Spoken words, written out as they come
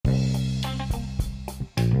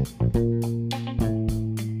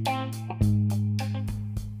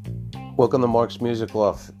Welcome to Mark's Music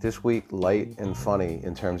Loft. This week, light and funny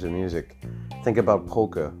in terms of music. Think about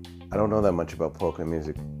polka. I don't know that much about polka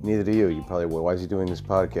music. Neither do you. You probably, well, why is he doing this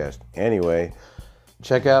podcast? Anyway,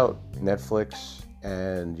 check out Netflix,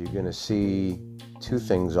 and you're going to see two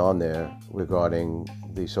things on there regarding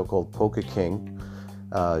the so-called Polka King,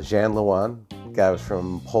 Jan Lewan, guy was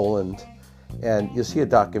from Poland, and you'll see a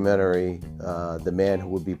documentary, The Man Who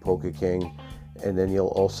Would Be Polka King, and then you'll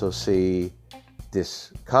also see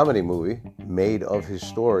this comedy movie made of his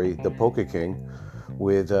story, The Polka King,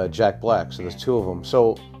 with Jack Black. So there's two of them.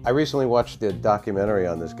 So I recently watched the documentary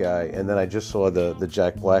on this guy, and then I just saw the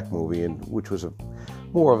Jack Black movie, which was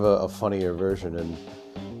more of a funnier version, and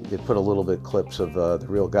they put a little bit clips of the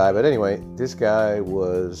real guy. But anyway, this guy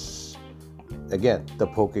was, again, the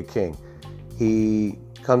Polka King. He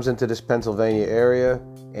comes into this Pennsylvania area,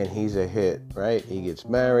 and he's a hit, right? He gets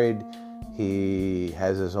married. He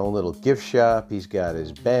has his own little gift shop. He's got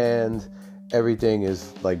his band. Everything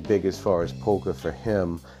is like big as far as polka for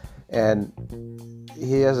him. And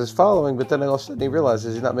he has his following, but then all of a sudden he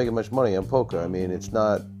realizes he's not making much money on polka. I mean, it's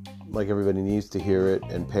not like everybody needs to hear it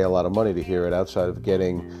and pay a lot of money to hear it outside of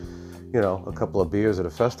getting, a couple of beers at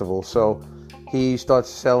a festival. So he starts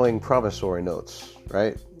selling promissory notes,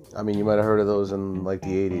 right? I mean, you might have heard of those in like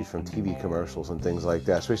the 80s from TV commercials and things like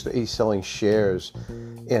that. So he's selling shares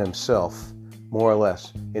in himself, more or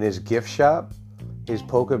less, in his gift shop, his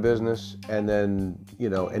polka business, and then,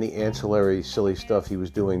 any ancillary silly stuff he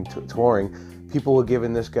was doing touring. People were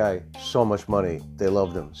giving this guy so much money. They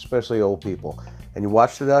loved him, especially old people. And you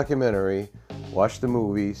watch the documentary, watch the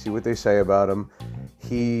movie, see what they say about him.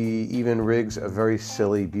 He even rigs a very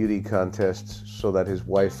silly beauty contest so that his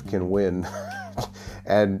wife can win.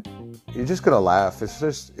 And you're just going to laugh.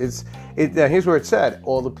 Now here's where it's sad.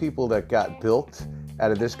 All the people that got bilked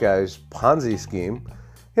out of this guy's Ponzi scheme,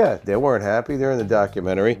 yeah, they weren't happy. They're in the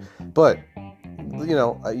documentary. But,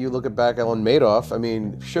 you look back on Madoff. I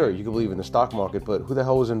mean, sure, you can believe in the stock market, but who the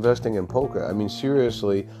hell was investing in polka? I mean,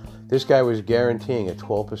 seriously, this guy was guaranteeing a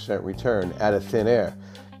 12% return out of thin air.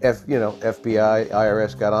 FBI,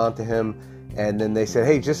 IRS got onto him, and then they said,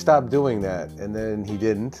 hey, just stop doing that. And then he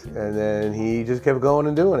didn't, and then he just kept going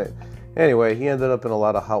and doing it. Anyway, he ended up in a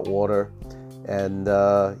lot of hot water, and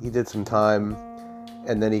he did some time,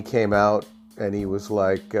 and then he came out, and he was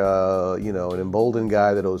like, an emboldened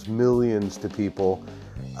guy that owes millions to people.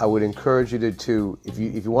 I would encourage you to if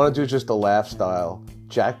you want to do just a laugh style,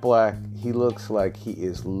 Jack Black, he looks like he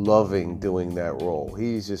is loving doing that role.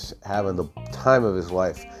 He's just having the time of his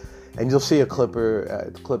life. And you'll see a clip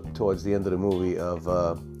towards the end of the movie of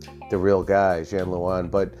the real guy, Jan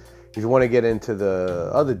Lewan. But if you want to get into the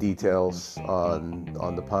other details on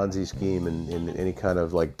the Ponzi scheme and in any kind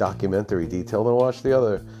of like documentary detail, then watch the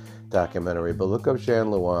other documentary. But look up Jan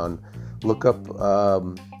Lewan. Look up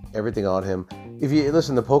everything on him. If you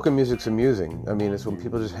listen, the polka music's amusing. I mean, it's when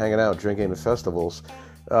people are just hanging out, drinking at festivals.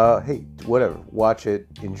 Hey, whatever. Watch it.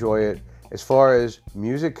 Enjoy it. As far as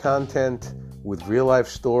music content with real-life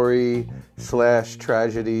story /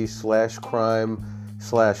 tragedy / crime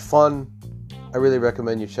 / fun, I really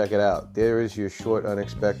recommend you check it out. There is your short,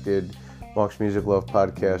 unexpected Mark's Music Love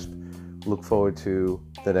podcast. Look forward to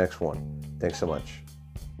the next one. Thanks so much.